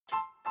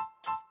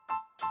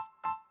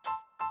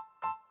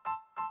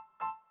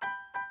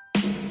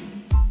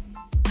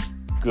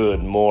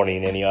Good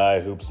morning, NEI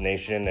Hoops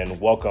Nation, and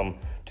welcome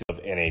to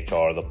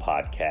NHR the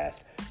podcast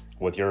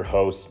with your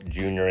hosts,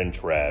 Junior and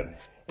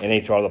Trev.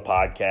 NHR the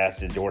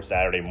podcast is your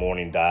Saturday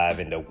morning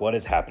dive into what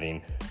is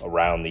happening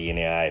around the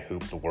NEI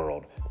Hoops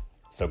world.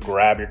 So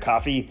grab your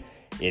coffee.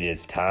 It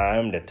is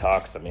time to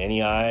talk some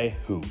NEI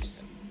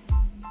Hoops.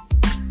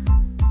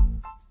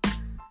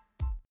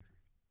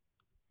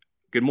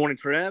 Good morning,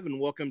 Trev, and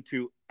welcome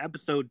to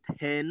episode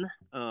 10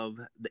 of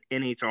the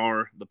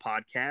NHR the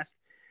podcast.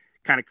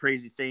 Kind of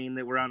crazy saying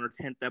that we're on our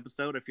 10th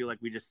episode. I feel like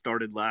we just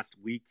started last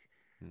week,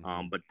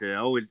 but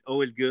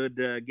always good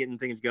getting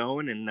things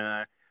going and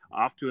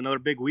off to another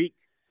big week.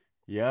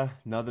 Yeah,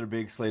 another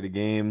big slate of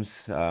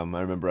games. I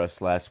remember us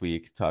last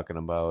week talking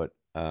about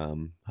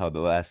how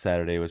the last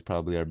Saturday was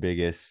probably our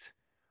biggest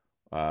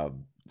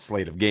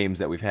slate of games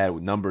that we've had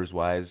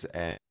numbers-wise,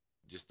 and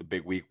just the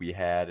big week we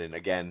had. And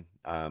again,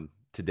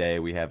 today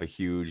we have a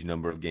huge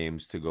number of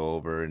games to go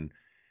over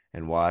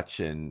and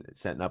watch, and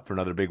setting up for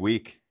another big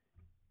week.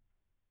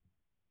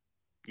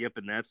 Yep,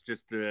 and that's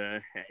just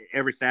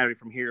every Saturday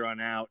from here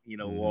on out. You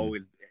know, we'll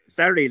always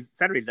Saturdays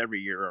every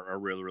year are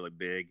really, really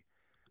big.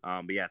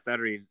 But yeah,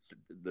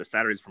 the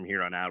Saturdays from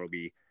here on out will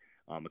be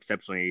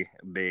exceptionally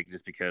big,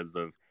 just because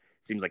of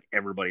seems like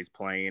everybody's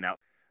playing out.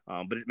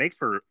 But it makes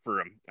for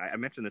I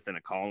mentioned this in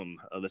a column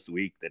this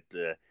week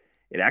that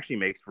it actually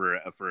makes for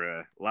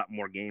a lot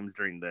more games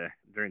during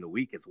the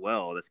week as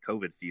well this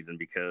COVID season,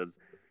 because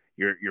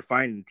you're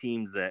finding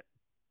teams that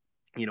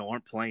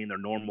aren't playing their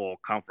normal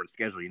conference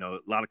schedule. You know,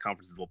 a lot of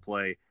conferences will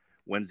play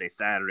Wednesday,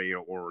 Saturday,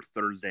 or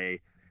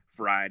Thursday,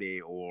 Friday,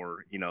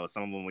 or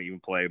some of them will even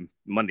play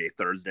Monday,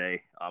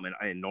 Thursday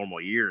in normal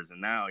years. And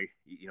now,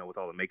 with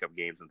all the makeup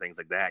games and things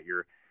like that,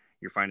 you're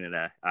finding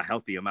a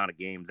healthy amount of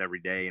games every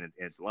day, and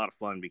it's a lot of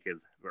fun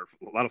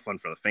a lot of fun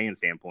from the fan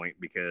standpoint,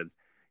 because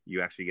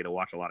you actually get to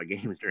watch a lot of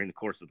games during the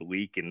course of the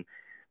week. And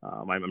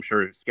I'm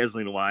sure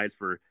scheduling wise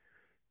for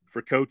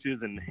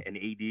coaches and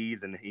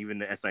ADs and even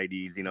the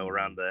SIDs,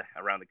 around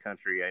the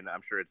country, and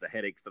I'm sure it's a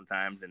headache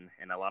sometimes, and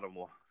a lot of them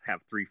will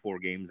have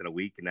 3-4 games in a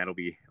week, and that'll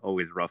be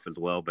always rough as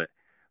well. But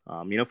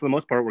for the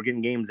most part, we're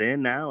getting games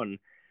in now, and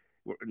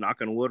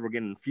knock on wood, we're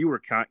getting fewer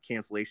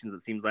cancellations,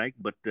 it seems like,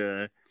 but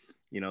they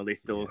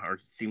still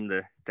seem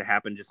to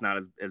happen, just not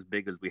as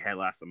big as we had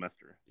last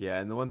semester. Yeah,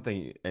 and the one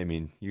thing, I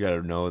mean, you got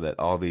to know that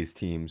all these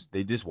teams,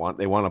 they want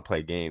to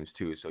play games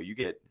too. So you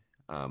get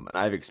and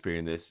I've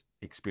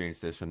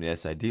experienced this from the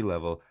SID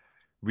level.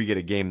 We get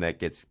a game that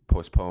gets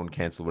postponed,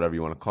 canceled, whatever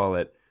you want to call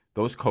it.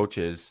 Those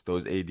coaches,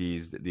 those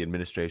ADs, the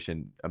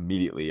administration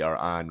immediately are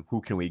on who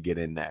can we get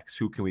in next?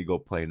 Who can we go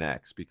play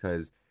next?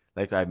 Because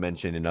like I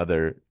mentioned in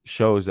other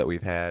shows that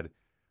we've had,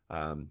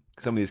 some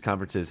of these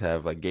conferences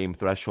have like game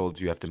thresholds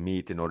you have to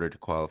meet in order to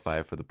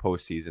qualify for the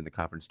postseason, the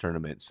conference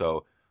tournament.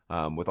 So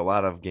with a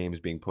lot of games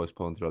being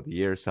postponed throughout the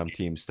year, some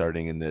teams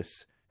starting in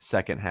this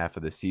second half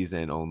of the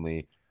season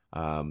only,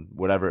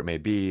 whatever it may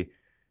be,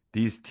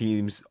 these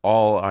teams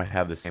all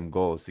have the same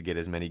goals to get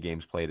as many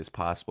games played as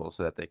possible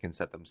so that they can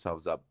set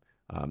themselves up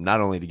not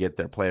only to get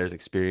their players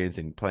experience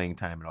and playing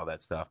time and all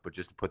that stuff, but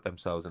just to put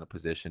themselves in a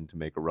position to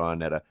make a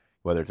run at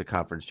whether it's a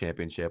conference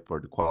championship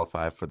or to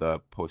qualify for the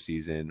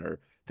postseason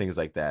or things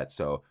like that.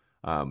 So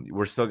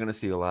we're still going to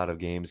see a lot of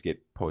games get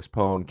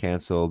postponed,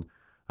 canceled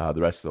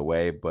the rest of the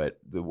way. But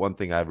the one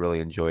thing I've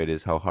really enjoyed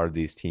is how hard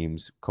these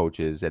teams,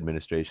 coaches,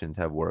 administrations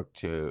have worked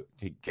to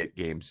get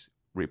games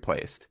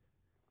replaced.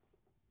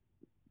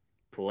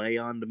 Play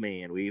on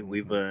demand.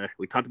 We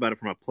talked about it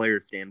from a player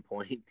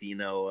standpoint,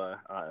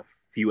 a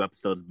few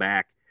episodes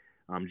back.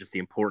 Just the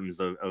importance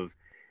of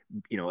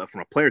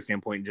from a player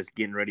standpoint, just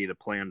getting ready to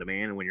play on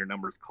demand. And when your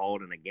number's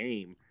called in a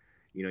game,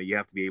 you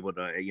have to be able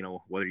to,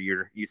 whether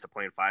you're used to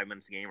playing 5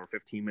 minutes a game or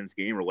 15 minutes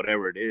a game or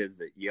whatever it is,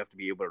 that you have to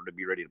be able to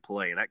be ready to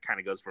play. And that kind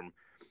of goes from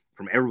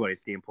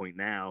everybody's standpoint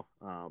now.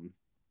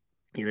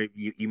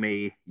 You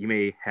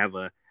may have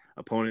a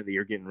opponent that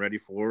you're getting ready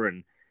for,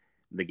 and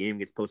the game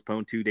gets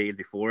postponed 2 days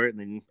before it, and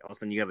then all of a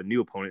sudden you have a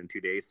new opponent in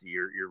 2 days. So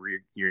you're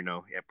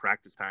at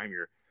practice time,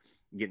 you're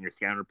getting your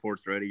scouting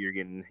reports ready, you're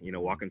getting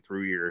walking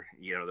through your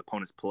the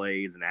opponent's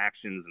plays and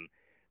actions and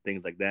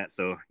things like that.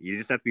 So you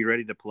just have to be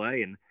ready to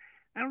play. And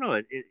I don't know,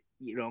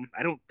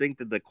 I don't think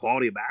that the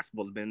quality of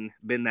basketball has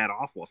been that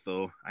awful.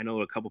 So I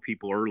know a couple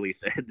people early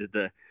said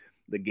that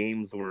the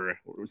games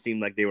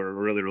seemed like they were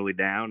really, really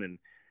down. And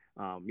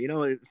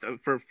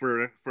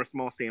for a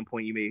small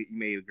standpoint, you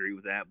may agree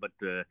with that, but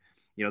the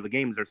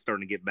games are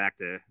starting to get back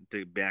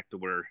to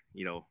where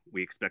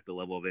we expect the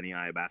level of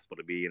NEI basketball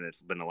to be, and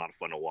it's been a lot of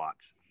fun to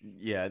watch.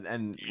 Yeah,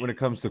 and when it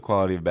comes to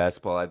quality of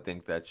basketball, I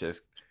think that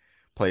just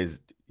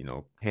plays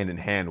hand in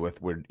hand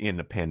with we're in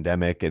a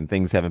pandemic and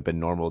things haven't been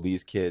normal.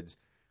 These kids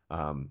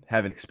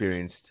haven't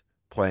experienced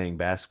playing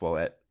basketball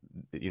at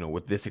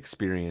with this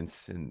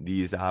experience and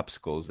these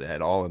obstacles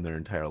at all in their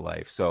entire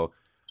life. So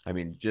I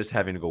mean, just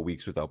having to go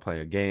weeks without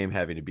playing a game,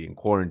 having to be in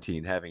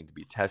quarantine, having to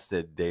be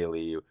tested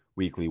daily,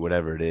 weekly,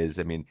 whatever it is.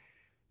 I mean,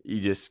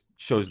 you just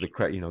shows the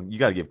credit. You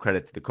got to give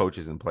credit to the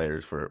coaches and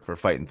players for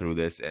fighting through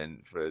this,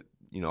 and for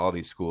all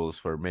these schools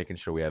for making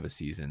sure we have a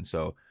season.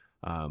 So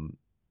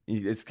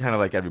it's kind of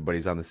like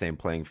everybody's on the same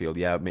playing field.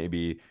 Yeah,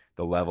 maybe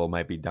the level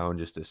might be down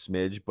just a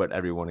smidge, but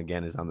everyone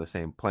again is on the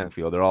same playing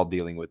field. They're all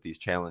dealing with these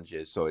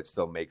challenges, so it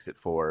still makes it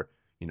for,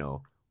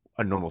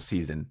 a normal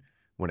season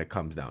when it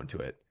comes down to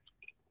it.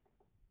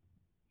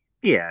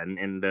 Yeah,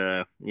 and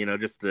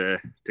just to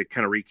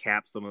kind of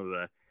recap some of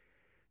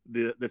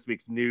the this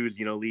week's news,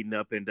 leading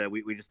up, and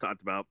we just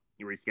talked about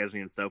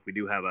rescheduling and stuff. We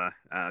do have a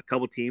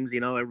couple teams,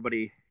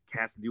 everybody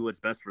has to do what's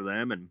best for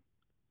them, and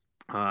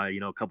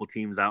a couple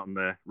teams out in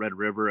the Red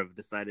River have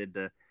decided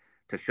to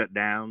shut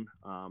down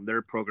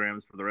their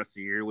programs for the rest of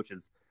the year, which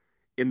is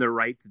in their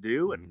right to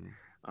do. And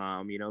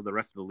the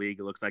rest of the league,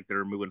 it looks like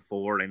they're moving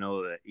forward. I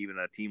know that even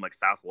a team like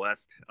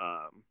Southwest,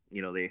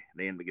 they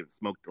ended up getting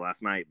smoked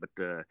last night, but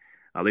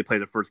they played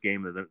their first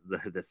game of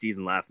the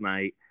season last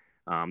night.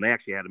 They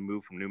actually had to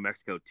move from New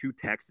Mexico to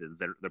Texas.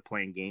 They're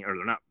playing game, or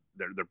they're not.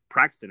 They're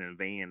practicing in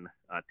Van,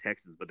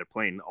 Texas, but they're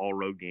playing all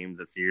road games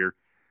this year,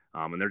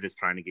 and they're just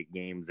trying to get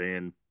games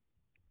in,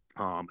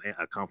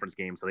 a conference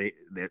game. So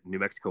New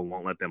Mexico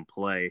won't let them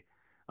play.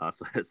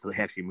 So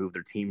they actually moved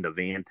their team to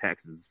Van,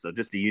 Texas. So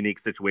just a unique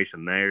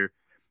situation there.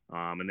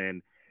 And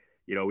then,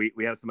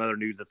 we have some other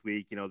news this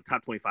week. The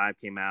top 25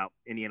 came out.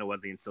 Indiana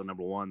Wesleyan still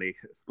number one. They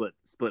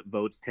split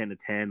votes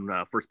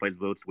 10-10, first place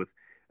votes with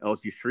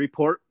LSU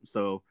Shreveport.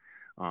 So,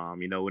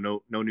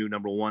 no new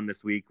number one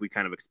this week. We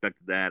kind of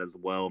expected that as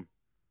well.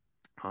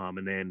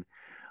 And then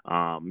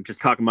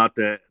just talking about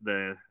the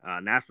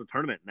national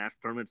tournament. National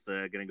tournament's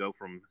going to go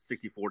from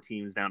 64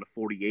 teams down to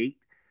 48.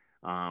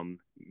 We're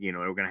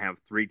going to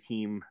have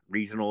 3-team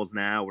regionals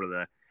now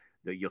where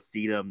you'll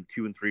see them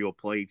 2 and 3 will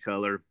play each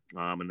other.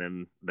 And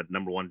then the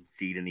number one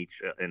seed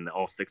in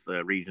all 6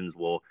 regions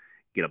will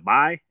get a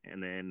bye,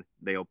 and then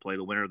they'll play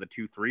the winner of the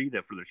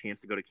 2-3 for their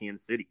chance to go to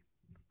Kansas City.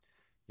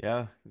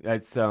 Yeah,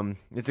 it's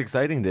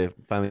exciting to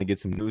finally get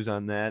some news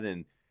on that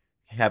and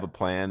have a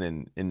plan.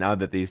 And now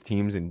that these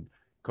teams and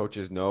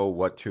coaches know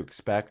what to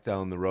expect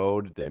down the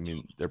road, I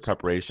mean, their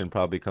preparation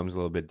probably becomes a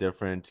little bit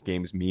different.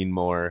 Games mean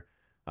more,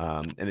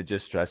 and it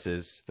just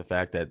stresses the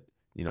fact that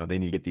they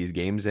need to get these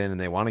games in, and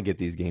they want to get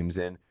these games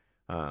in.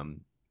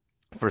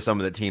 For some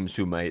of the teams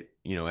who might,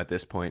 at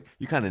this point,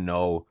 you kind of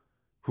know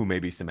who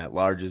maybe some at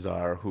larges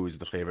are, who's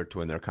the favorite to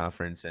win their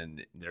conference,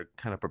 and they're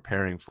kind of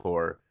preparing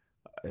for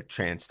a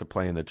chance to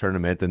play in the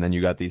tournament. And then you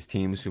got these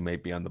teams who may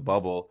be on the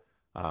bubble.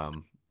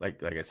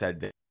 Like I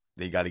said,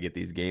 they got to get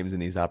these games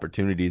and these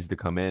opportunities to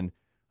come in.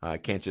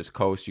 Can't just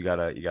coast. You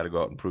gotta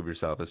go out and prove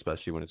yourself,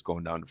 especially when it's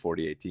going down to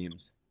 48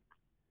 teams.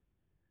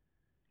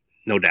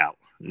 No doubt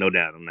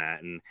on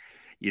that. And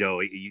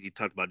you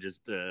talked about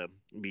just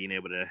being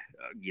able to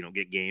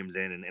get games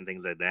in and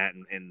things like that,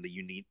 and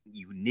the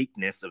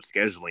uniqueness of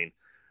scheduling.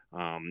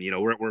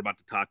 We're about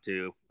to talk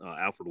to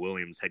Alfred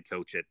Williams, head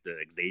coach at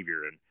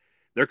Xavier, and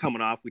they're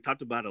coming off. We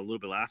talked about it a little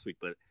bit last week,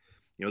 but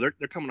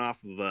they're coming off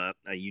of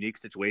a unique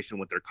situation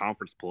with their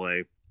conference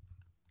play,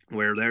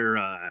 where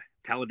they're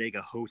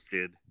Talladega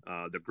hosted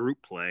the group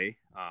play,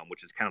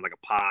 which is kind of like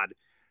a pod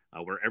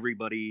where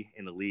everybody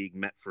in the league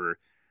met for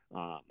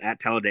at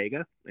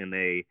Talladega, and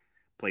they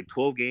played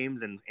 12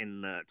 games and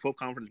 12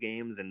 conference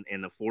games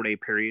in a 4-day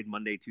period: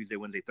 Monday, Tuesday,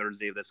 Wednesday,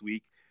 Thursday of this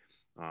week.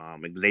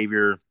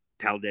 Xavier,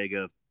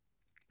 Talladega,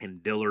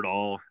 and Dillard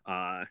all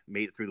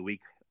made it through the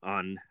week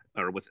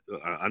with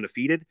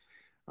undefeated.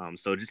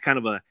 So just kind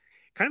of a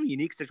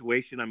unique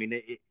situation. I mean,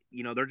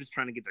 they're just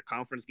trying to get their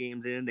conference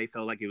games in. They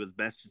felt like it was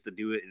best just to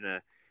do it in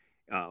a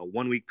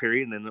 1-week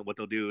period, and then what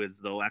they'll do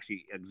is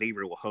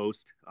Xavier will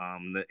host,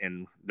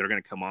 and they're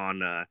going to come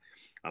on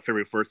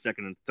February 1st, 2nd,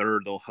 and 3rd.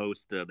 They'll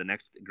host the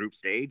next group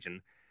stage,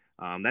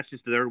 and that's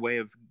just their way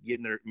of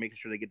making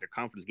sure they get their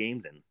conference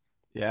games in.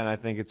 Yeah, and I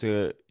think it's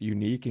a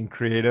unique and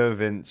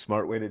creative and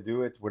smart way to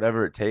do it.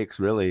 Whatever it takes,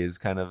 really, is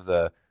kind of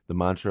the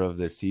mantra of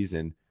this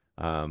season.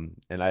 And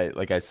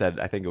like I said,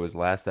 I think it was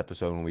last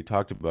episode when we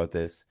talked about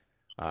this.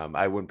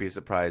 I wouldn't be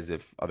surprised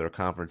if other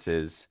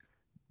conferences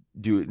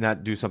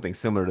do something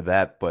similar to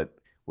that, but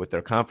with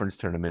their conference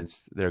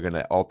tournaments, they're going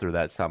to alter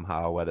that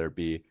somehow, whether it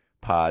be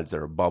pods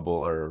or a bubble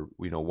or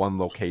one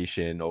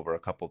location over a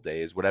couple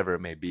days, whatever it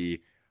may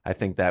be. I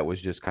think that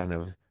was just kind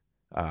of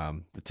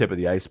the tip of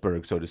the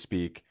iceberg, so to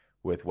speak,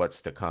 with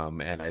what's to come.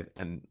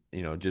 And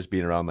just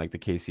being around like the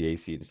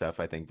KCAC and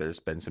stuff, I think there's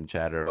been some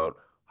chatter about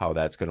how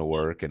that's going to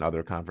work and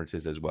other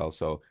conferences as well.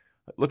 So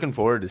looking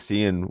forward to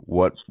seeing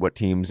what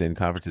teams and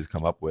conferences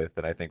come up with,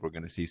 and I think we're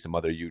going to see some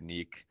other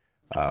unique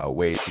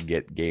ways to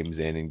get games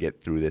in and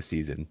get through this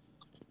season.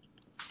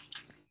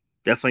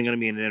 Definitely going to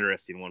be an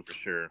interesting one for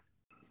sure.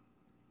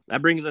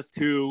 That brings us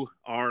to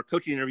our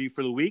coaching interview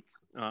for the week.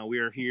 We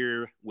are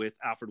here with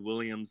Alfred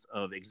Williams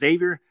of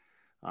Xavier.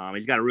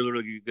 He's got a really,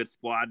 really good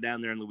squad down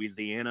there in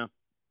Louisiana.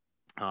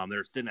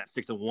 They're sitting at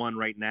 6-1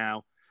 right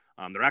now.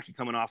 They're actually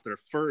coming off their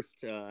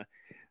first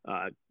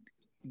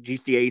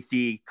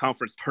GCAC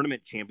conference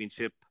tournament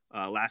championship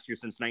last year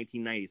since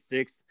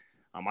 1996.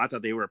 I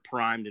thought they were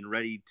primed and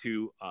ready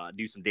to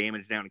do some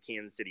damage down in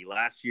Kansas City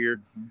last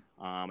year.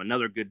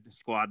 Another good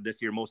squad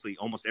this year,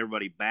 almost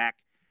everybody back.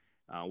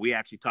 We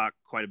actually talked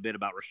quite a bit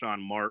about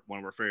Rashawn Mart, one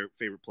of our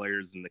favorite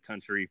players in the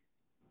country.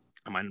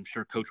 I'm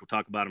sure Coach will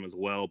talk about them as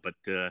well. But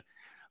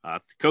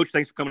Coach,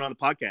 thanks for coming on the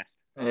podcast.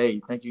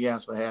 Hey, thank you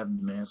guys for having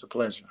me, man. It's a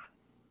pleasure.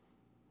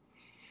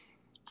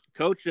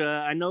 Coach,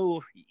 I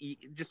know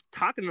just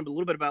talking a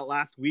little bit about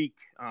last week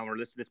or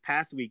this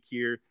past week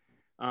here.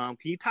 Can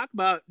you talk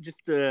about just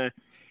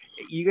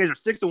you guys are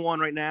 6-1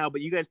 right now,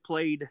 but you guys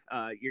played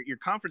your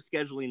conference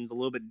scheduling is a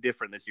little bit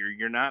different this year.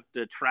 You're not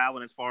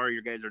traveling as far.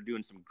 You guys are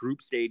doing some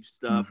group stage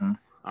stuff.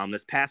 Mm-hmm.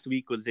 This past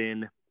week was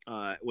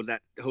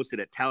hosted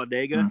at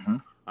Talladega. Mm-hmm.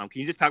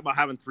 Can you just talk about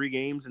having 3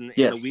 games in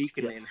a week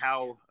and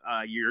how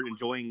you're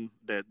enjoying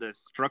the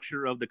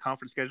structure of the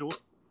conference schedule?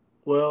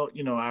 Well,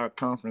 our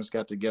conference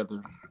got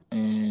together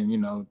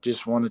and,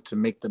 just wanted to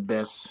make the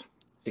best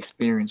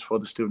experience for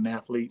the student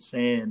athletes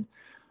and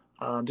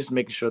just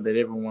making sure that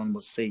everyone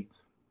was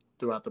safe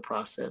throughout the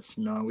process.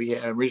 We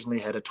originally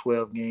had a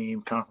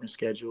 12-game conference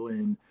schedule,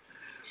 and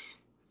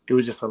it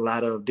was just a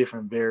lot of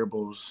different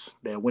variables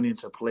that went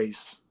into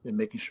place in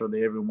making sure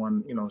that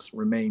everyone,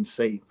 remained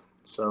safe.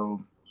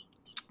 So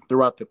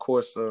throughout the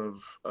course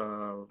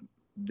of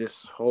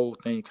this whole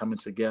thing coming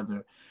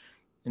together,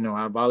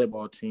 our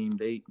volleyball team,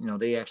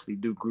 they actually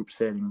do group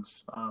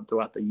settings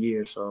throughout the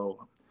year.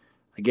 So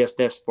I guess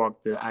that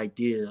sparked the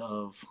idea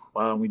of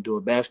why don't we do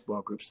a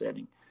basketball group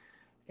setting?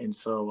 And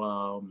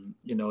so,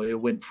 it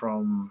went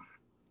from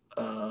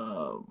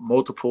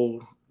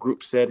multiple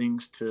group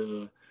settings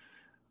to,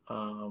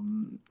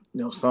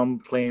 some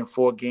playing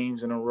 4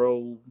 games in a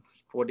row,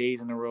 4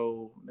 days in a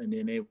row. And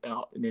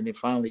then it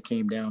finally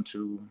came down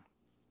to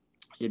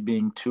it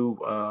being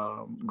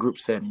 2 group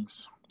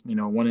settings,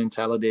 one in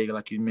Talladega,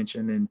 like you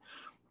mentioned, and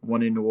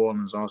one in New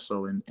Orleans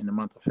also in the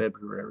month of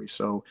February.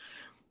 So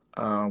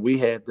we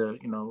had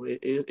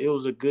it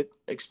was a good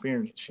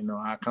experience.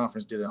 Our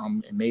conference did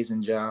an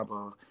amazing job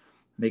of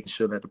making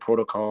sure that the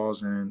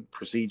protocols and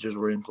procedures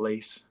were in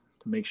place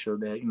to make sure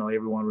that,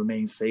 everyone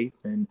remained safe.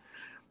 And,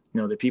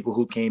 the people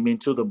who came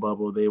into the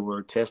bubble, they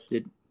were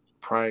tested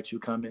prior to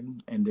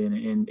coming. And then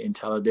in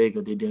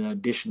Talladega, they did an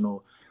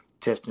additional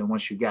testing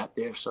once you got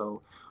there.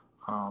 So,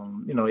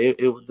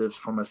 it was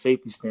from a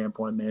safety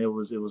standpoint, man, it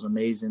was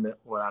amazing that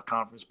what our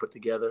conference put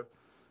together.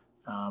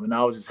 And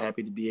I was just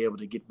happy to be able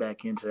to get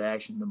back into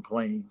action and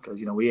playing because,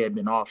 we had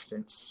been off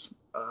since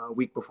a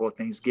week before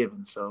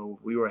Thanksgiving. So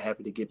we were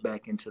happy to get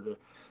back into the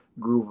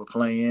groove of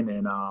playing.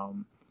 And,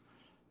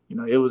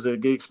 it was a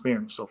good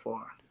experience so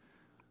far.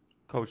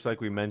 Coach,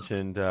 like we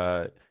mentioned,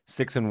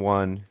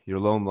 6-1, your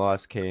lone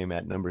loss came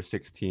at number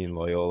 16,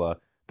 Loyola,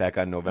 back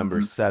on November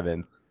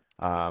 7th.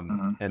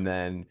 And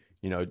then,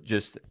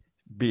 just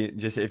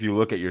if you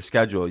look at your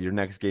schedule, your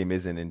next game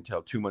isn't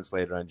until 2 months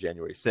later on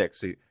January 6th.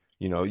 So,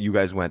 you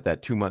guys went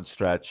that 2-month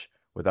stretch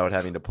without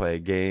having to play a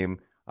game.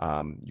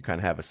 You kind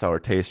of have a sour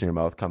taste in your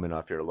mouth coming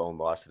off your lone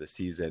loss of the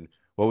season.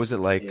 What was it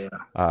like,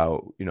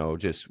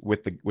 just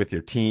with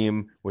your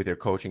team, with your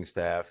coaching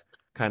staff,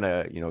 kind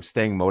of,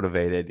 staying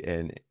motivated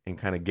and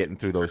kind of getting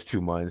through those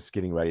 2 months,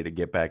 getting ready to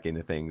get back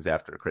into things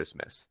after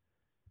Christmas?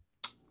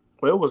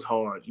 Well, it was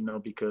hard,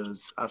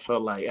 because I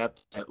felt like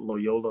after that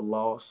Loyola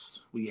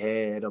loss, we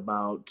had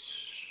about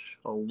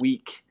a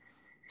week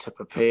to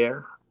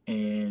prepare.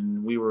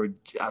 And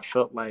I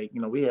felt like,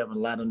 we have a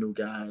lot of new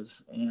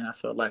guys, and I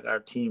felt like our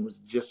team was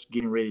just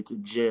getting ready to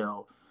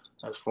gel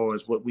as far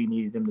as what we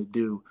needed them to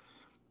do.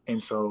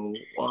 And so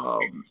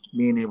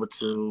being able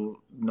to,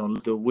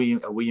 do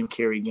a William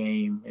Carey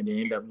game and then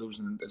end up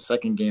losing the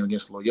second game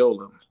against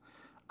Loyola,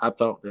 I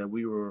thought that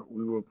we were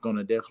going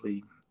to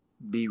definitely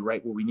be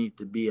right where we need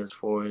to be as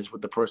far as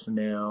with the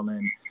personnel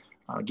and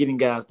getting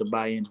guys to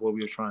buy into what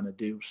we were trying to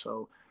do.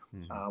 So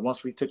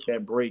once we took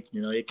that break,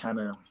 it kind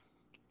of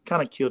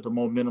killed the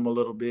momentum a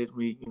little bit.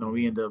 We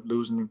ended up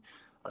losing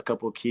a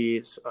couple of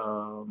kids,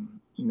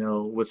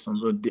 with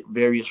some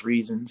various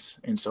reasons.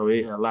 And so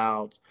it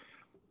allowed,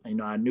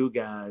 our new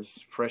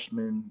guys,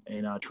 freshmen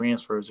and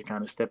transfers to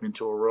kind of step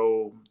into a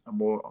role, a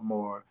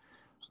more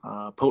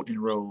potent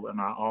role in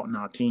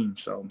our team.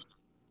 So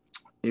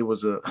it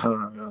was a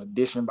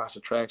addition by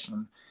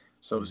subtraction,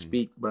 so to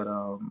speak. But,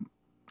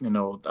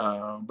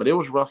 but it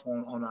was rough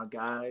on our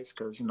guys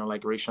because,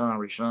 like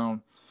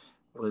Rashawn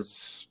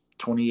was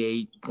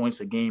 28 points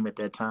a game at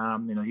that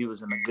time. He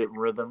was in a good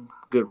rhythm,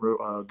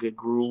 good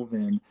groove,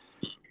 and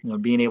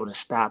being able to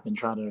stop and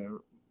try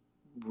to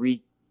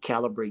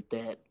recalibrate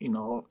that.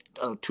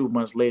 2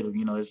 months later,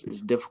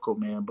 it's difficult,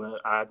 man. But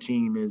our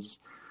team is.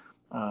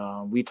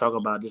 We talk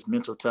about just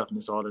mental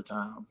toughness all the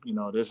time.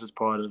 This is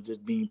part of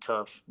just being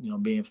tough.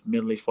 Being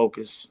mentally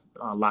focused,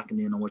 locking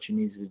in on what you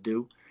need to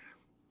do.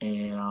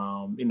 And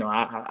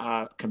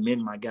I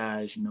commend my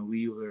guys.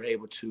 We were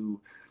able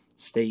to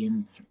stay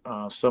in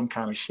some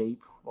kind of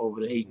shape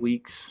over the 8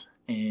 weeks.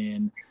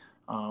 And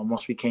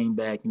once we came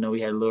back, we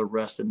had a little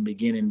rest in the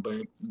beginning,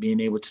 but being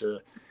able to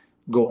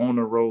go on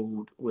the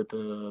road with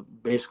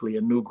basically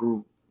a new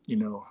group,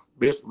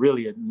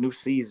 really a new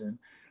season,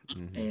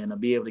 and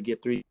be able to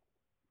get 3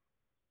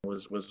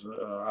 was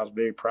I was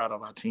very proud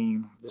of our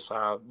team. This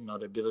how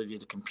the ability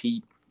to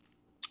compete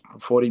for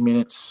 40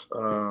 minutes,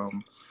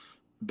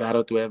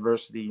 battle through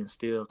adversity, and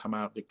still come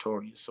out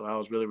victorious. So I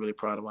was really, really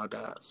proud of our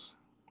guys.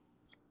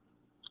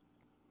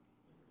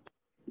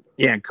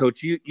 Yeah, and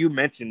Coach, you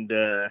mentioned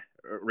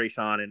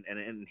Rayshawn,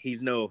 and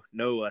he's no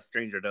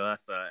stranger to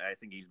us. I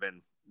think he's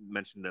been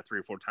mentioned 3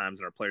 or 4 times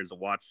in our Players to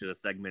Watch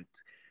segment.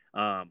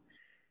 Can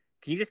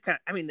you just kind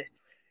of, I mean,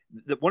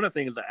 one of the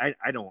things that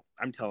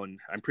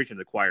I'm preaching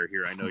to the choir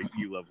here. I know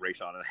you love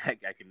Rayshawn,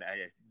 and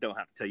I don't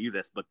have to tell you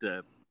this, but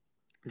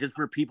just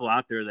for people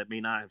out there that may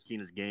not have seen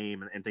his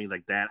game and things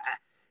like that,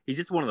 he's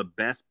just one of the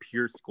best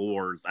pure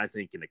scorers, I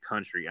think, in the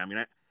country. I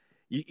mean,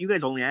 you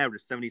guys only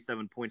average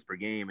 77 points per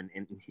game, and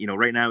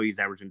right now he's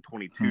averaging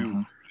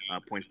 22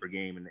 points per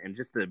game, and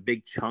just a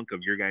big chunk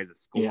of your guys'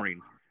 scoring.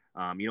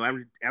 Yeah.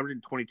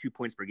 Averaging 22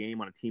 points per game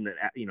on a team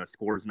that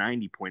scores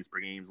 90 points per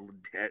game is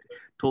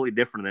totally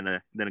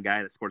different than a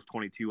guy that scores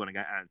 22 on a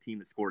team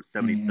that scores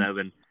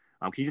 77.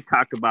 Can you just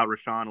talk about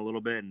Rashawn a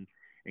little bit and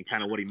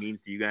kind of what he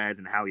means to you guys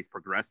and how he's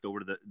progressed over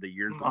the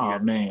years? Oh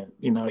man,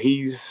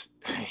 he's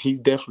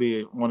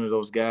definitely one of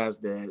those guys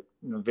that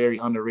very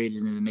underrated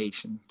in the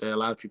nation that a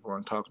lot of people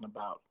aren't talking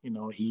about.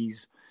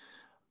 He's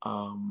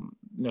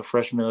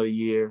freshman of the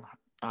year,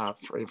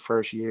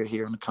 first year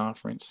here in the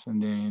conference,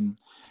 and then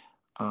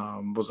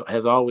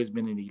has always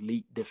been an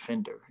elite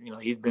defender.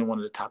 He's been one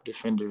of the top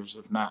defenders,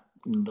 if not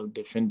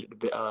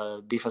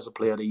defensive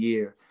player of the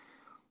year.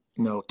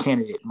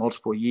 Candidate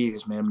multiple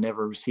years, man.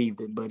 Never received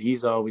it, but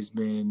he's always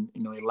been, a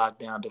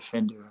lockdown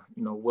defender,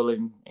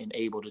 willing and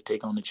able to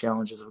take on the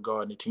challenges of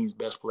guarding the team's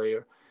best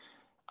player.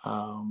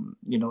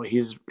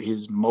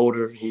 His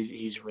motor,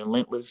 he's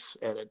relentless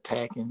at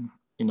attacking,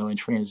 in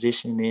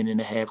transition and in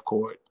the half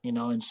court,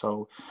 and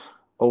so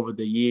over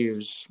the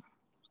years,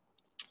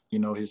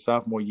 his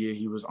sophomore year,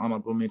 he was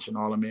honorable mention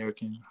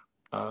All-American.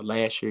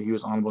 Last year, he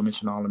was honorable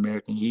mention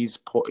All-American. He's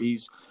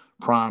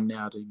prime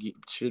now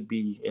should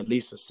be at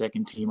least a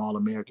second team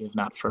All-American, if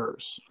not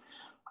first,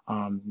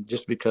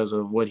 just because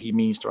of what he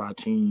means to our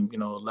team,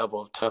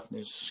 level of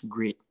toughness,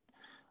 grit,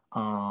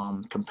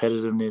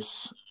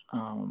 competitiveness,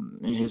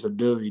 and his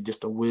ability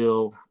just to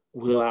will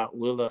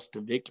us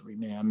to victory,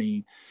 man. I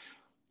mean,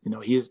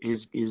 his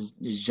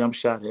jump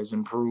shot has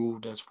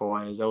improved as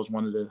far as that was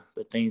one of the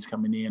things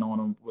coming in on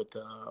him with,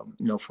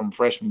 from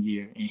freshman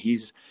year, and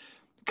he's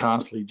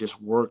constantly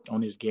just worked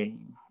on his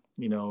game.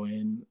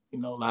 And a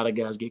lot of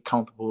guys get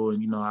comfortable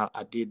and,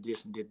 I did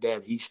this and did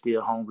that. He's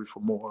still hungry for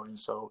more. And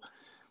so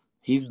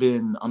he's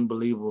been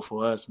unbelievable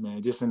for us,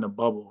 man, just in the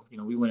bubble.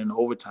 We went in the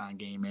overtime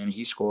game, man, and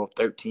he scored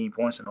 13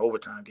 points in the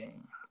overtime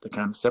game to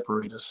kind of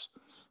separate us,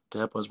 to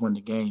help us win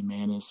the game,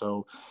 man. And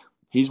so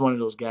he's one of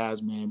those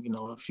guys, man,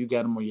 if you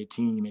got him on your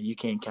team and you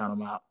can't count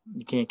him out,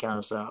 you can't count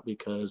us out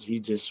because he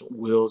just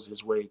wills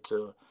his way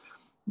to,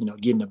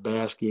 getting the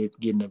basket,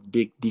 getting a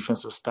big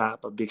defensive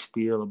stop, a big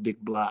steal, a big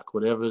block,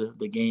 whatever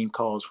the game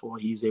calls for,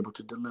 he's able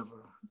to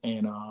deliver.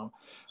 And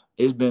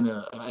it's been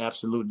an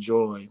absolute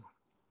joy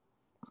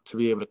to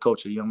be able to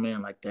coach a young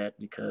man like that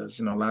because,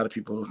 a lot of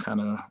people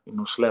kind of,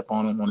 slept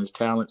on him on his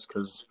talents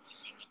because,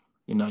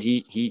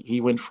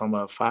 he went from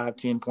a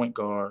 5'10" point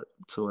guard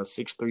to a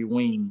 6'3"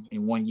 wing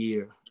in 1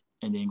 year.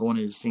 And then going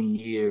into the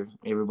senior year,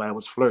 everybody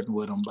was flirting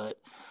with him, but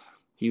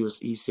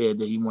he said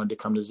that he wanted to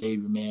come to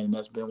Xavier, man, and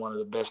that's been one of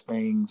the best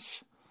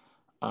things,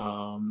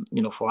 from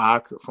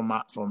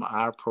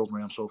our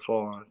program so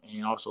far,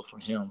 and also for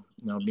him,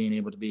 being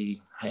able to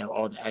have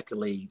all the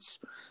accolades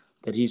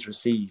that he's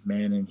received,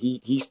 man, and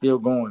he's still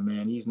going,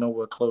 man. He's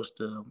nowhere close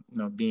to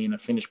being a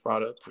finished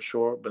product for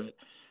sure, but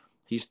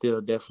he's still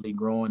definitely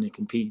growing and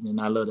competing,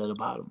 and I love that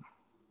about him.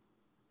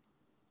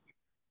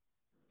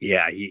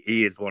 Yeah,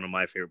 he is one of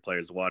my favorite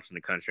players to watch in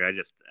the country.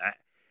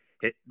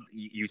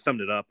 You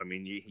summed it up. I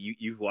mean,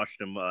 you've watched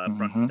him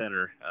front and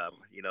center,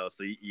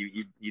 so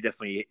you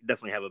definitely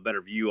have a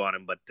better view on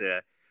him. But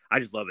I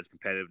just love his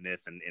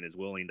competitiveness and his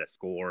willing to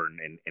score.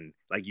 And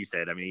like you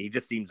said, I mean, he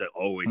just seems to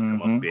always come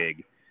up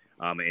big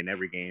in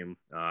every game.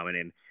 And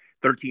in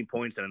 13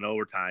 points in an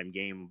overtime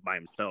game by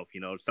himself,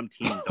 some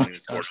teams don't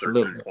even score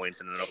 13 points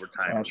in an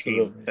overtime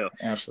game. So.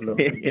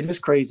 Absolutely. And it's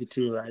crazy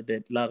too, right?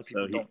 That a lot of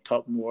people don't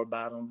talk more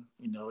about him,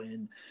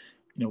 and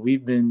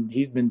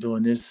he's been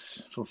doing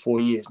this for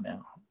 4 years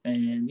now.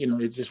 And,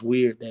 it's just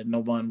weird that no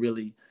one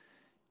really,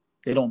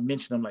 they don't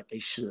mention him like they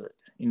should.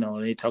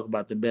 They talk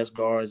about the best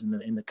guards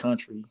in the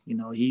country.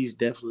 He's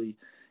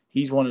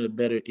one of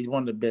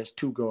the best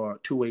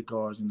two-way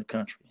guards in the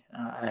country.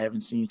 I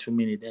haven't seen too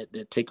many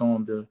that take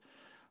on the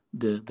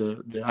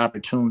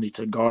opportunity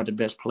to guard the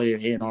best player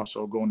and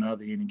also go on the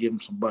other end and give him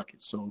some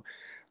buckets. So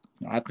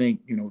I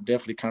think,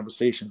 definitely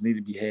conversations need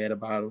to be had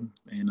about him.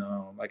 And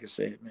like I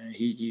said, man,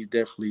 he's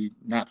definitely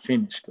not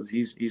finished because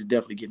he's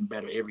definitely getting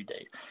better every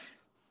day.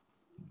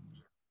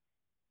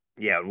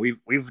 Yeah,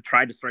 we've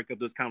tried to strike up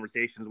those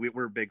conversations.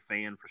 We're a big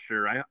fan for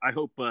sure. I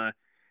hope, I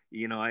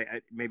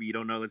maybe you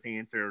don't know this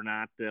answer or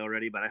not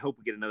already, but I hope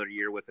we get another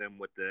year with him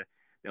with the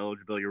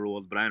eligibility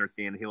rules. But I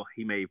understand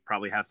he may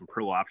probably have some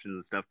pro options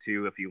and stuff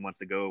too if he wants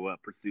to go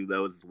pursue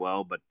those as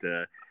well. But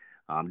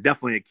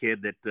definitely a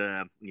kid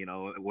that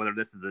whether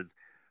this is his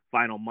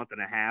final month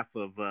and a half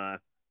of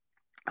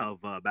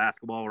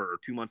basketball or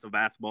 2 months of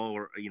basketball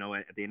or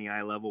at the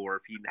NEI level, or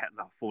if he has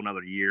a full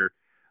another year,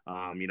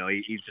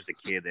 He's just a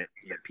kid that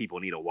people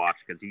need to watch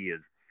because he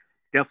is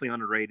definitely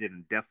underrated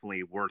and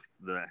definitely worth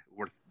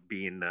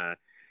being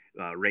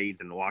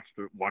raised and watched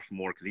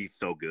more because he's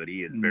so good.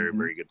 He is a very,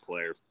 very good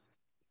player.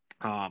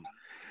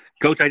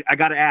 Coach, I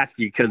got to ask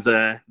you because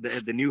the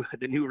new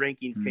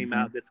rankings came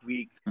out this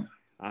week.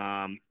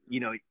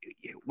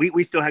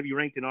 We still have you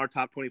ranked in our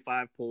top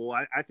 25 poll.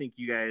 I think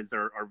you guys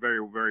are very,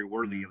 very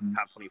worthy of the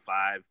top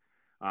 25.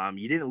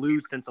 You didn't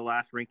lose since the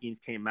last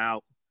rankings came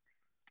out,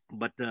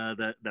 but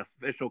the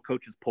official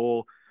coaches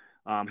poll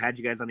had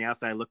you guys on the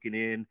outside looking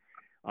in.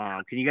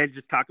 Can you guys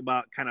just talk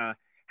about kind of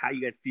how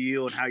you guys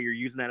feel and how you're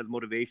using that as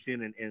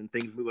motivation and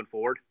things moving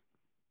forward?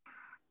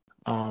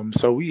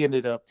 So we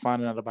ended up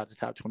finding out about the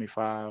top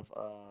 25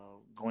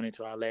 going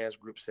into our last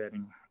group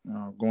setting,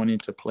 going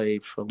into play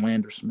for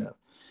Philander Smith.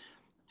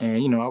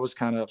 And, I was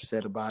kind of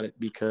upset about it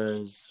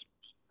because,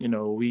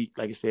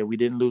 like I said, we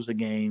didn't lose a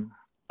game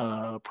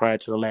prior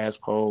to the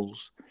last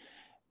polls.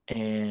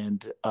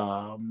 And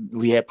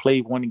we had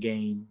played one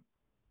game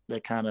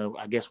that kind of,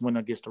 I guess, went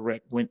against the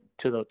rec, went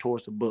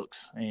towards the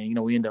books. And,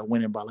 we ended up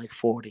winning by like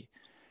 40.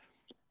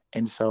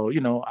 And so,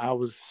 I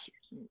was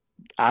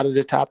out of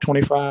the top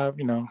 25,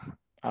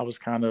 I was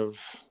kind of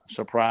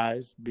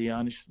surprised, to be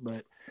honest.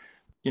 But,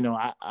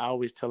 I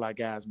always tell our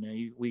guys,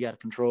 man, we got to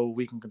control,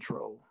 we can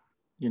control.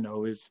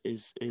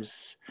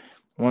 It's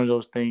one of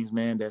those things,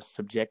 man, that's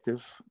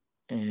subjective.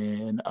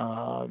 And,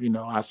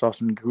 I saw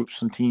some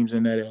teams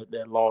in there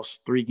that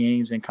lost 3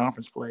 games in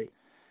conference play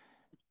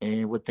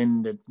and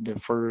within the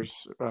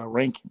first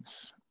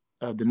rankings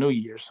of the new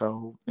year.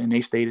 So, and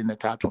they stayed in the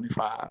top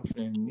 25.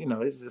 And,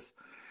 it's just,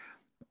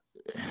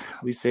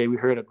 we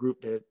heard a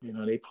group that,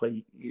 they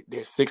play,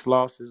 there's 6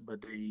 losses,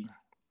 but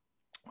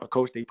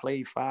they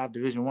played 5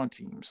 Division I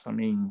teams. I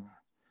mean,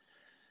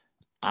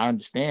 I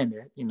understand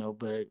that,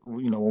 but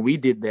when we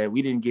did that,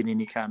 we didn't get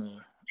any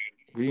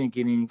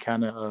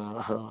kind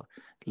of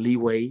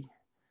leeway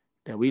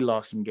that we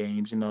lost some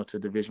games, to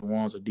Division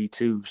I's or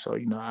D2. So,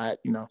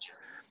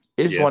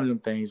 it's one of them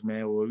things,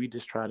 man, where we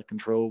just try to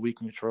control, we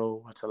can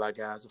control. I tell our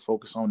guys to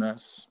focus on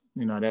us.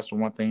 That's the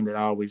one thing that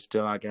I always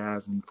tell our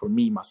guys. And for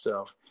me,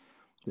 myself,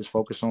 just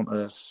focus on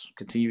us,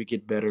 continue to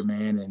get better,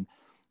 man. And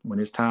when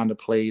it's time to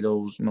play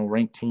those,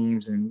 ranked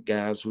teams and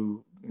guys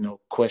who,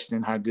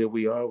 question how good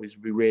we are, we just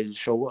be ready to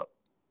show up,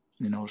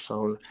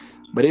 So,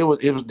 but it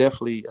was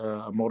definitely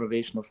a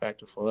motivational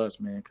factor for us,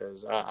 man,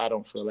 because I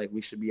don't feel like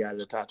we should be out of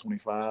the top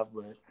 25,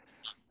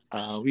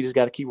 but we just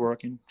got to keep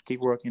working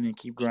and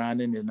keep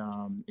grinding, and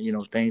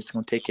things are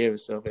gonna take care of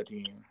itself at the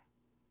end.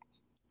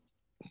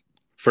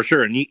 For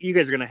sure, and you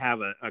guys are gonna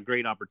have a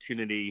great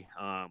opportunity.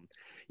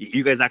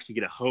 You guys actually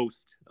get to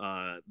host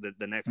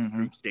the next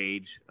group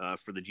stage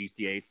for the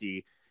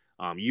GCAC.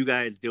 You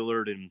guys,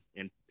 Dillard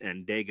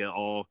and Dega,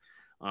 all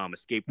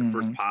escaped the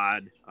first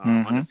pod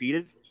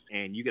undefeated,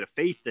 and you get to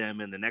face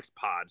them in the next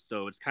pod.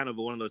 So it's kind of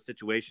one of those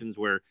situations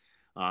where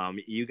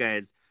you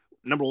guys,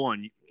 number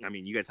one, I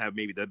mean, you guys have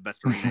maybe the best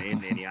arena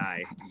in the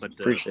NEI, but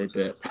appreciate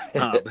that.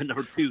 But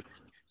number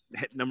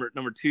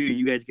two,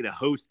 you guys get to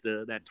host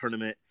that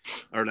tournament,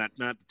 or not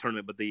the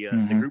tournament, but the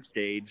group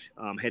stage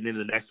heading into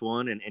the next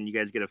one, and you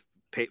guys get to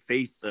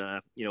face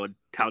a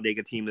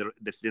Talladega team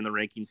that's in the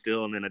ranking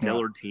still, and then a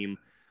Dillard team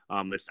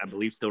that's, I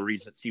believe, still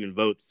receiving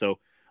votes. So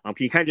can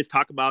you kind of just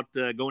talk about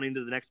going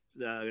into the next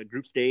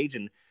group stage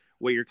and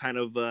what you're kind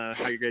of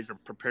how you guys are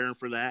preparing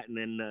for that, and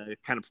then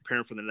kind of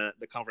preparing for the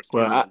conference?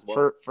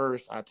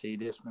 First, I'll tell you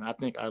this, man. I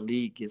think our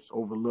league gets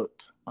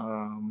overlooked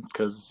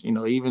because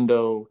even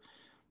though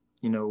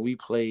we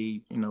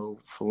played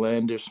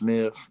Philander,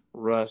 Smith,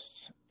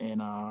 Russ,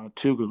 and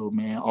Tougaloo,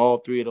 man, all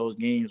 3 of those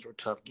games were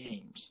tough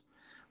games.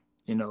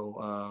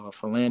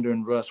 Philander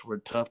and Russ were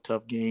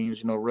tough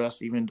games.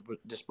 Russ, even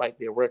despite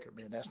their record,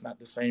 man, that's not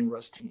the same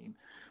Russ team.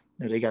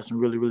 They got some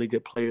really, really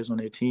good players on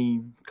their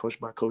team, coached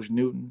by Coach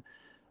Newton.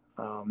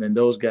 And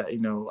those guys,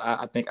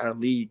 I think our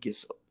league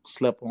gets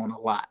slept on a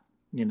lot,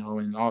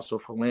 and also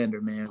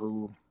Philander, man,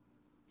 who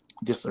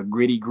just a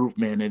gritty group,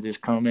 man, that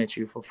just come at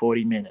you for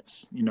 40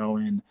 minutes,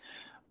 and,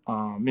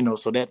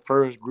 so that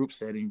first group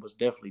setting was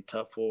definitely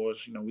tough for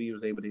us. We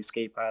was able to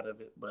escape out of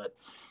it. But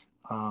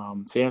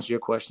to answer your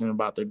question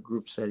about the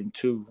group setting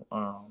too,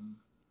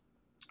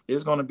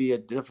 it's going to be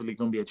definitely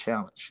going to be a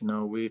challenge.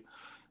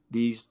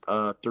 These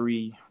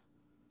 3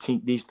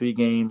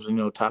 games,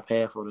 top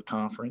half of the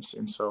conference.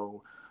 And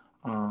so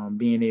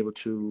being able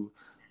to,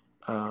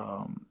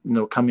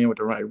 come in with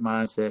the right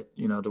mindset,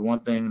 the one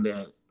thing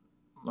that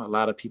a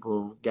lot of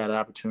people got an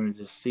opportunity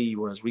to see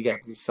was we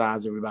got to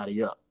size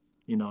everybody up.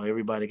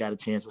 Everybody got a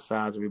chance to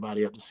size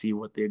everybody up to see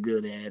what they're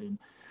good at and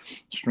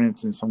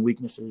strengths and some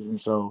weaknesses. And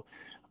so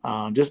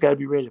just got to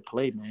be ready to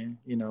play, man.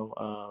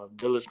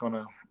 Dillard's going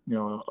to,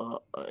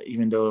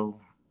 even though,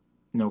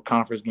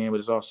 conference game, but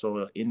it's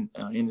also in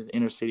the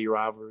inner city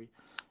rivalry.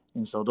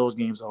 And so those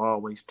games are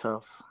always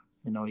tough.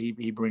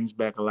 He brings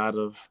back a lot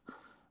of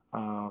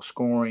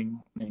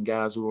scoring and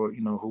guys who are,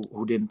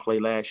 who didn't play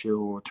last year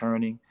who are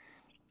returning,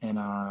 and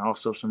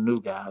also some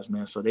new guys,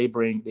 man. So they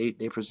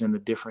present a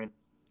different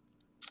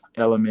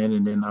element,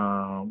 and then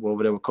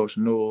over there with Coach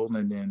Newell,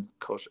 and then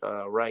Coach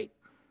Wright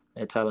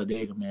at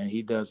Talladega, man.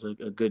 He does a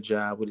good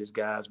job with his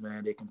guys,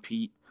 man. They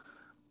compete.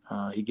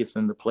 He gets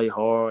them to play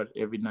hard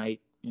every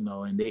night, and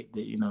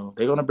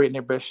they're gonna bring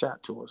their best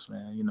shot to us,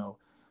 man.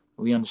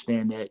 We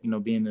understand that,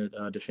 being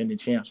the defending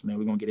champs, man,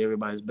 we're gonna get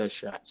everybody's best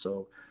shot.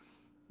 So,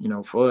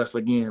 for us,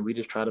 again, we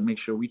just try to make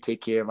sure we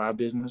take care of our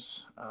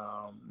business,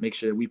 make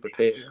sure we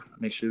prepare,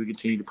 make sure we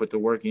continue to put the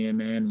work in,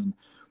 man. And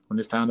when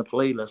it's time to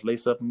play, let's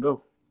lace up and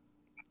go.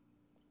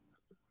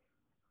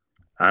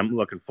 I'm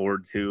looking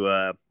forward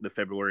to the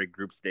February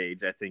group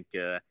stage. I think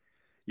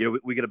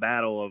we get a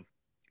battle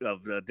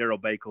of Daryl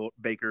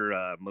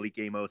Baker, Malik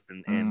Amos,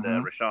 and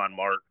Rashawn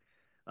Mark.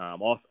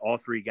 All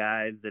three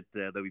guys that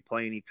they'll be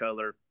playing each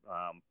other.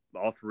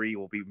 All three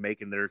will be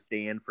making their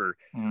stand for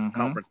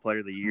Conference Player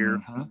of the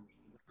Year.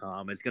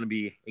 It's gonna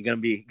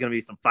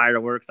be some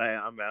fireworks.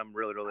 I'm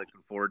really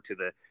looking forward to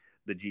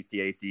the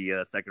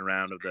GCAC second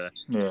round of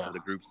the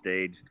group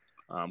stage.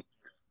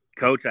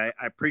 Coach, I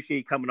appreciate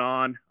you coming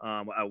on.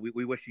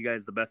 We wish you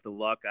guys the best of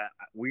luck.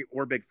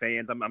 We're big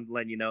fans. I'm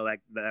letting you know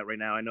that right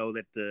now. I know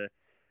that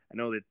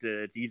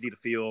it's easy to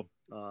feel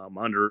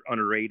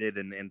underrated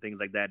and things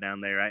like that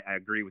down there. I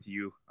agree with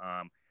you.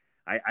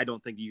 I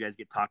don't think you guys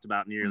get talked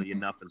about nearly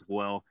enough as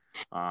well.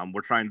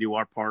 We're trying to do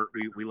our part.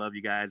 We love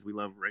you guys. We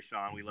love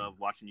Rashawn. We love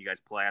watching you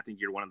guys play. I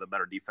think you're one of the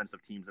better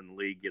defensive teams in the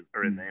league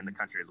or in the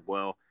country as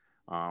well.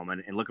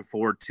 And looking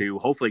forward to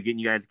hopefully getting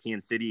you guys to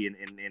Kansas City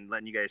and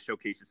letting you guys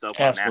showcase yourself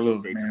on national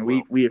stage. Man. As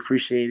well. We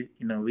appreciate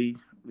it.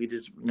 We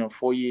just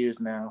 4 years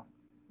now.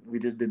 We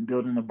just been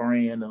building a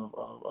brand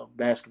of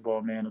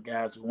basketball, man, of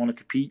guys who want to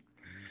compete,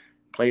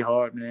 play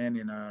hard, man,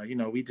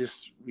 and we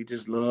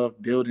just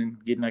love building,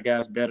 getting our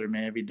guys better,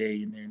 man, every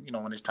day. And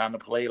then when it's time to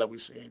play, like we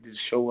said, just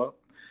show up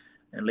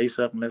and lace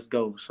up and let's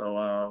go.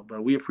 So,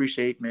 but we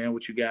appreciate, man,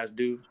 what you guys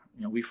do.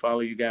 We follow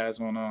you guys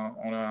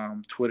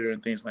on Twitter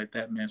and things like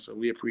that, man. So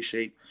we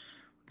appreciate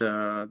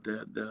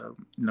the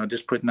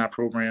just putting our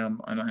program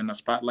in the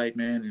spotlight,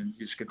 man, and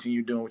just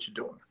continue doing what you're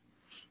doing.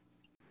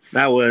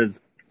 That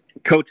was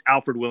Coach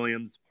Alfred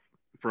Williams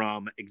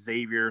from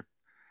Xavier.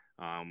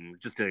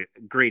 Just a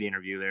great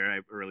interview there. I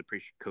really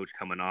appreciate Coach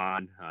coming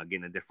on,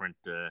 getting a different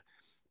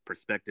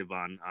perspective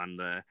on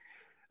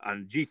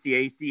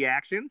GCAC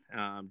action,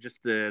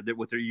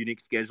 with their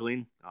unique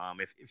scheduling.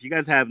 If you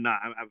guys have not,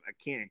 I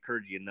can't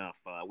encourage you enough.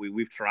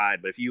 We've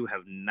tried, but if you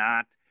have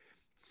not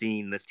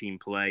seen this team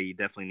play, you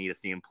definitely need to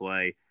see them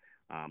play.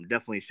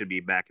 Definitely should be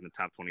back in the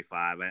top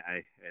 25.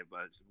 I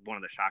one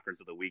of the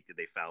shockers of the week that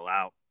they fell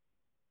out.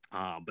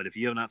 But if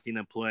you have not seen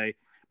them play,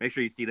 make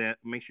sure you see that.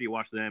 Make sure you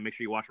watch them. Make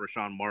sure you watch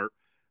Rashawn Mark.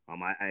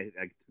 I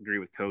agree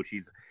with Coach.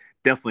 He's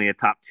definitely a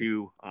top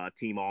 2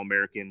 team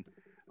All-American.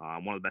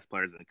 One of the best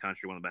players in the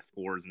country, one of the best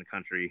scorers in the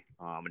country,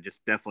 and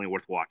just definitely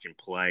worth watching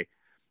play.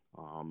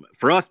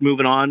 For us,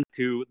 moving on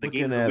to the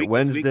game at week,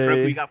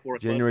 Wednesday, we got for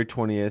us, January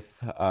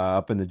 20th,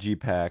 up in the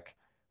GPAC.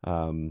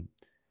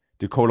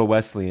 Dakota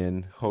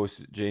Wesleyan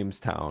hosts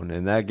Jamestown,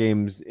 and that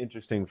game's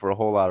interesting for a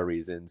whole lot of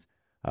reasons.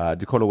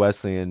 Dakota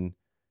Wesleyan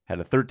had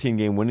a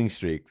 13-game winning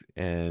streak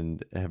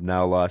and have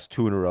now lost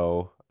 2 in a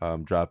row,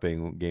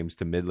 dropping games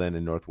to Midland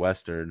and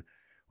Northwestern,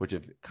 which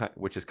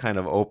has kind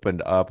of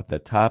opened up at the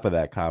top of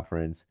that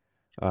conference.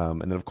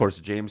 And then, of course,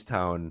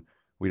 Jamestown,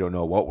 we don't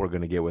know what we're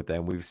going to get with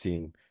them. We've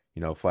seen,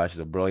 flashes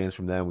of brilliance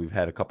from them. We've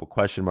had a couple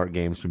question mark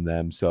games from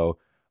them. So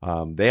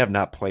they have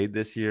not played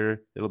this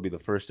year. It'll be the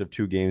first of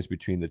 2 games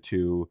between the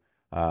two.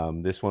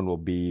 This one will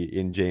be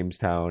in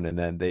Jamestown, and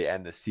then they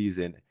end the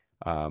season.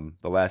 The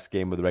last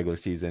game of the regular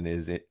season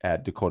is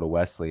at Dakota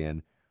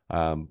Wesleyan.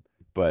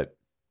 But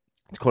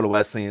Dakota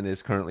Wesleyan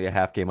is currently a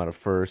half game out of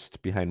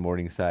first behind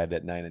Morningside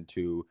at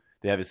 9-2.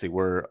 They obviously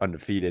were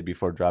undefeated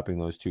before dropping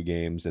those 2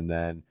 games. And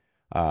then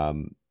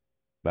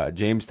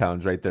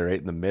Jamestown's right there, right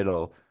in the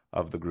middle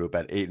of the group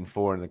at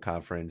 8-4 in the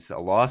conference. A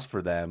loss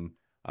for them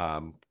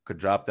could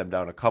drop them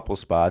down a couple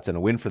spots, and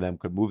a win for them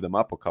could move them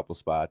up a couple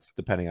spots,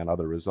 depending on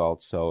other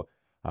results. So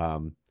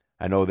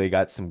I know they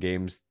got some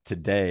games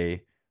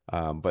today,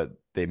 but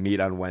they meet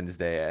on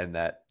Wednesday, and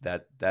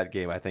that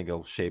game I think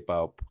will shape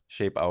out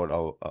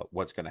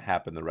what's going to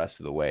happen the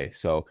rest of the way.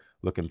 So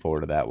looking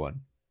forward to that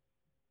one.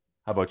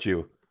 How about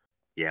you?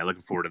 Yeah,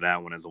 looking forward to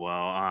that one as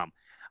well.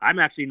 I'm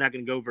actually not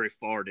going to go very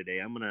far today.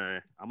 I'm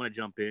gonna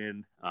jump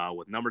in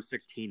with number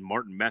 16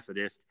 Martin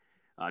Methodist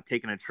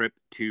taking a trip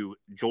to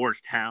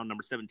Georgetown.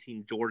 Number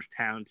 17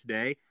 Georgetown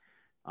today.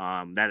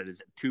 That is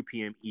a 2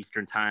 p.m.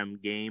 Eastern time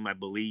game, I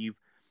believe.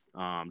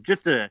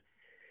 Martin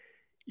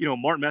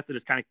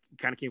Methodist kind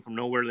of came from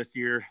nowhere this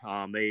year.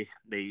 They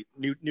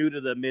new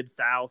to the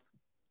Mid-South.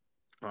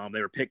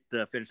 They were picked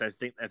to finish, I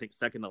think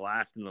second to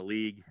last in the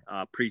league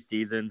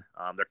preseason.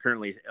 They're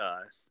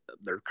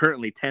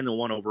currently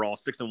 10-1 overall,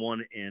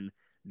 6-1 in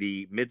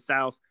the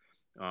Mid-South.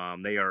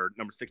 They are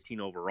number 16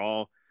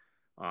 overall.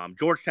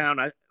 Georgetown,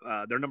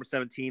 they're number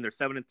 17. They're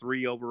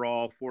 7-3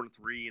 overall,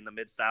 4-3 in the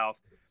Mid-South.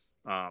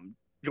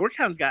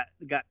 Georgetown's got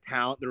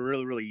talent. They're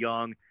really, really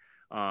young,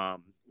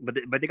 but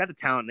they got the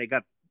talent. They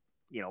got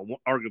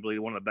arguably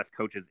one of the best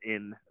coaches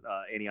in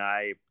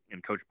NEI,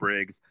 and Coach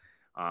Briggs.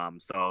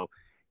 So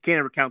can't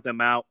ever count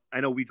them out.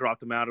 I know we dropped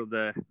them out of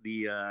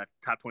the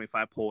top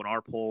 25 poll in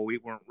our poll. We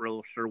weren't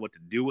real sure what to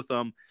do with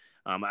them,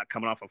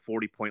 coming off a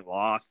 40-point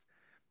loss.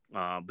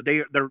 But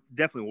they're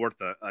definitely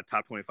worth a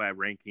top 25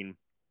 ranking,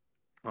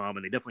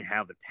 and they definitely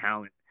have the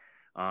talent,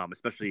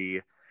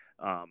 especially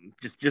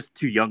just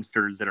two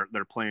youngsters that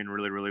are playing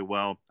really, really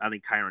well. I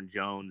think Kyron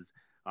Jones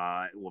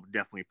will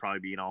definitely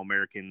probably be an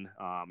All-American,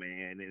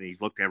 and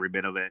he's looked every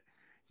bit of it.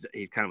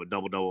 He's kind of a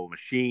double-double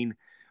machine.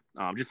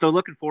 Just so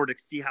looking forward to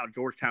see how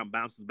Georgetown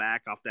bounces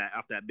back off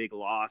that big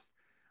loss,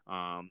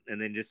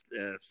 and then just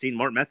seeing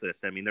Martin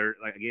Methodist. I mean, they're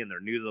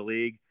new to the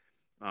league.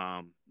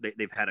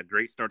 They've had a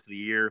great start to the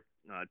year.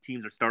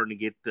 Teams are starting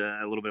to get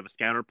a little bit of a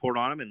scout report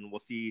on them, and we'll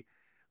see,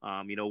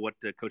 what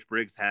Coach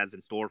Briggs has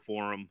in store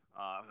for them,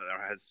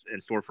 or has in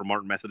store for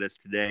Martin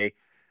Methodist today.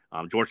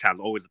 Georgetown's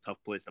always a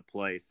tough place to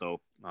play, so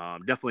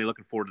definitely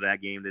looking forward to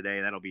that game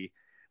today. That'll be,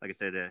 like I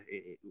said,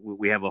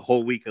 we have a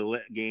whole week of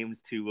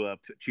games to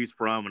choose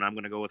from, and I'm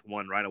going to go with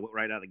one right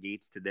out of the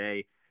gates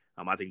today.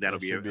 I think that'll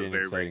be a very,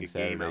 very good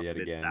game out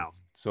Mid-South.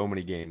 So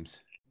many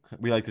games.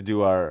 We like to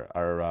do our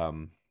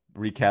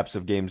recaps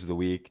of games of the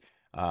week,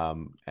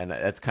 and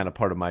that's kind of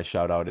part of my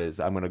shout out is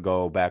I'm going to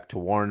go back to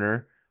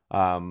Warner.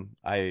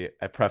 I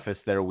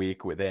prefaced their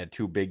week with they had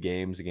two big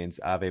games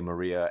against Ave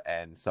Maria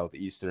and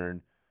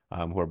Southeastern,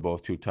 who are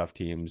both two tough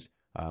teams.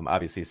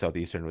 Obviously,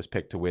 Southeastern was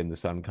picked to win the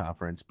Sun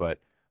Conference, but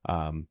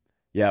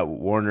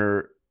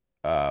Warner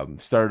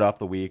started off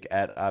the week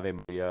at Ave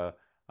Maria,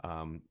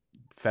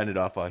 fended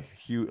off a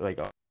huge,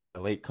 a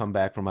late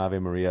comeback from Ave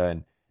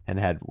Maria, and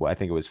had, I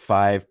think it was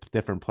 5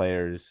 different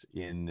players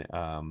in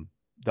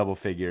double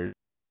figures,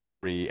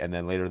 and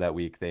then later that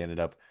week they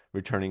ended up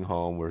returning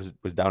home,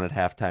 was down at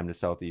halftime to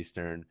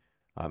Southeastern,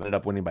 ended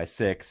up winning by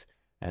 6,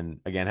 and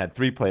again had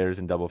 3 players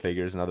in double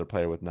figures, another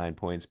player with 9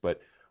 points.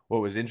 But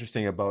what was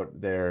interesting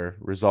about their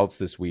results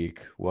this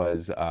week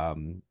was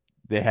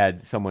they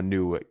had someone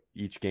new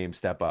each game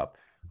step up.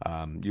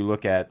 You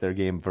look at their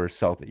game versus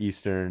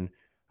Southeastern,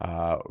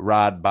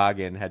 Rod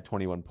Boggin had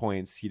 21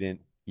 points. He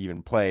didn't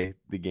even play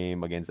the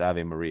game against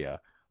Ave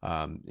Maria.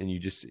 I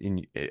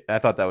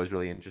thought that was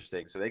really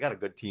interesting. So they got a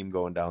good team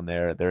going down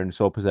there. They're in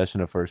sole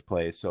possession of first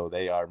place. So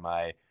they are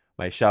my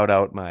shout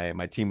out,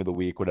 my team of the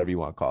week, whatever you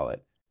want to call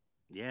it.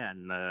 Yeah.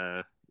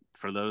 And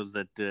for those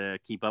that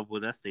keep up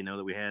with us, they know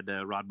that we had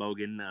Rod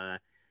Bogan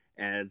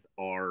as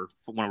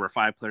one of our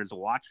 5 players to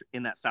watch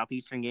in that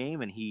Southeastern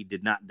game, and he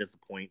did not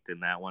disappoint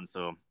in that one.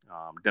 So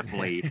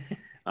definitely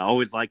I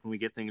always like when we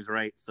get things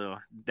right. So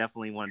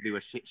definitely want to do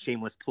a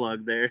shameless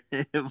plug there.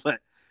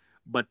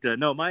 but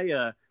no,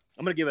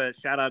 I'm going to give a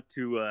shout out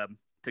to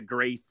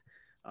Grace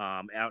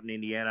out in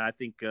Indiana. I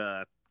think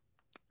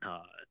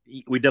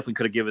we definitely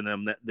could have given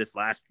them this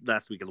last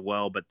week as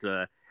well. But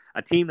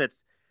a team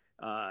that's,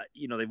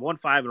 they've won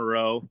 5 in a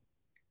row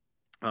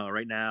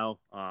right now.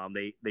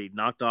 They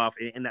knocked off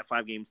in that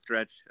 5-game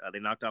stretch. They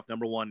knocked off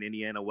number 1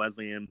 Indiana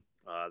Wesleyan.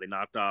 They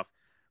knocked off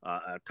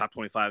a top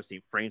 25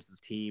 St. Francis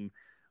team.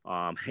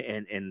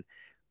 And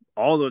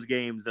all those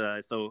games.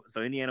 So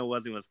Indiana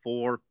Wesleyan was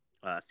 4.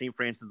 St.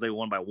 Francis, they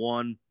won by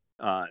 1.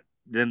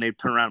 Then they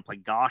turned around and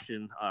played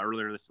Goshen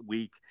earlier this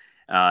week.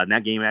 In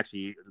that game,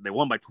 actually, they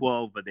won by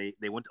 12, but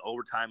they went to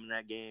overtime in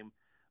that game.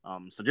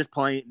 So just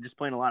playing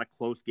a lot of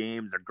close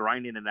games. They're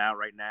grinding it out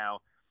right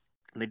now.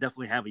 And they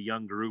definitely have a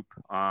young group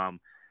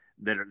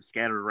that are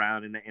scattered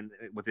around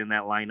within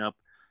that lineup.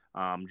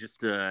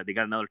 They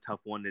got another tough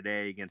one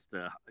today against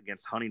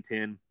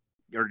Huntington,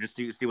 or just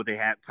see what they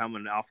had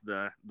coming off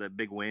the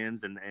big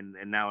wins, and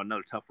now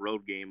another tough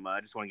road game.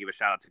 I just want to give a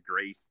shout out to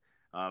Grace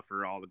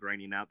for all the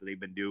grinding out that they've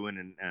been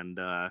doing, and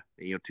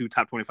 2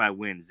 top 25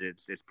 wins.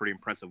 It's pretty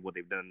impressive what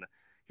they've done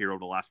here over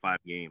the last 5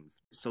 games.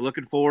 So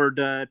looking forward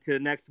to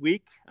next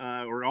week,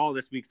 or all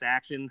this week's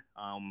action.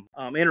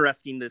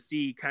 Interesting to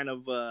see kind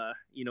of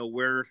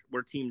where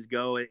teams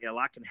go. A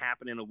lot can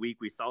happen in a week.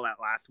 We saw that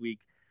last week.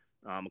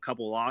 A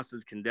couple of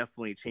losses can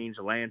definitely change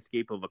the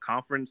landscape of a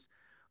conference.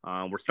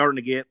 We're starting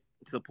to get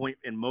to the point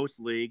in most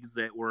leagues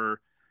that we're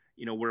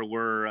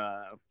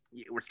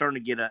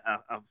starting to get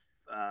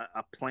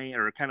a plan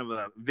or kind of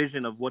a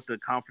vision of what the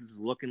conference is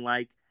looking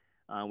like.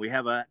 We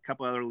have a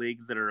couple other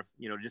leagues that are,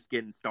 just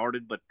getting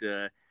started, but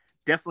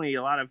definitely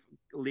a lot of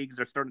leagues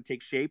are starting to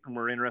take shape, and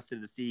we're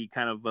interested to see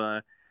kind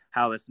of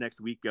how this next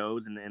week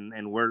goes,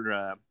 and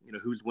where,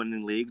 who's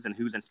winning leagues and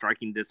who's in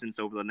striking distance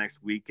over the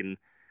next week, and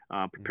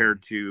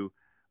prepared to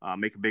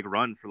make a big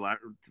run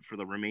for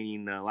the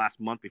remaining last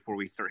month before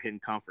we start hitting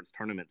conference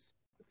tournaments.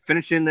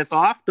 Finishing this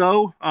off,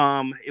 though,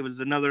 it was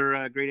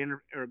another great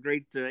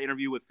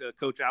interview with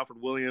Coach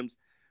Alfred Williams.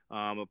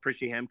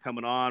 Appreciate him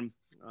coming on.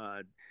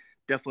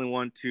 Definitely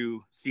want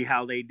to see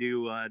how they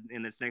do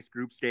in this next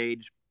group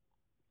stage.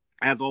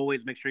 As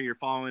always, make sure you're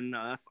following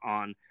us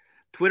on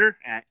Twitter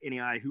at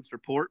NEI Hoops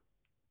Report.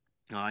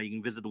 You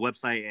can visit the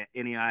website at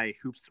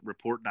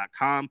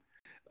NEIHoopsReport.com.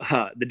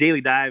 The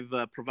Daily Dive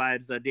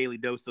provides a daily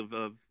dose of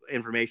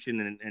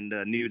information and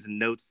news and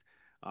notes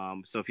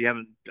So if you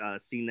haven't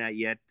seen that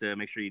yet,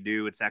 make sure you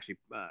do. It's actually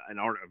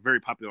a very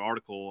popular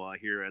article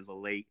here as of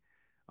late.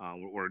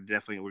 We're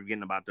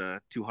getting about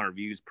 200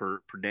 views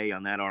per day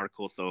on that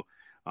article. So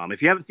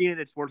if you haven't seen it,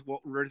 it's worth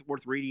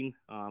reading.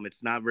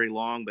 It's not very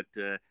long, but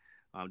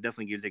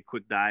definitely gives a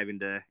quick dive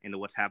into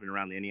what's happening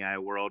around the NEI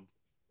world.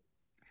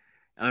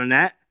 Other than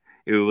that,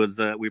 it was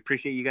we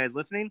appreciate you guys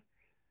listening.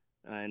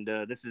 And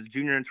this is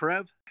Junior and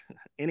Trev,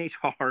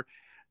 NHR,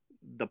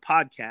 the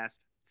podcast,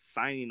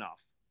 signing off.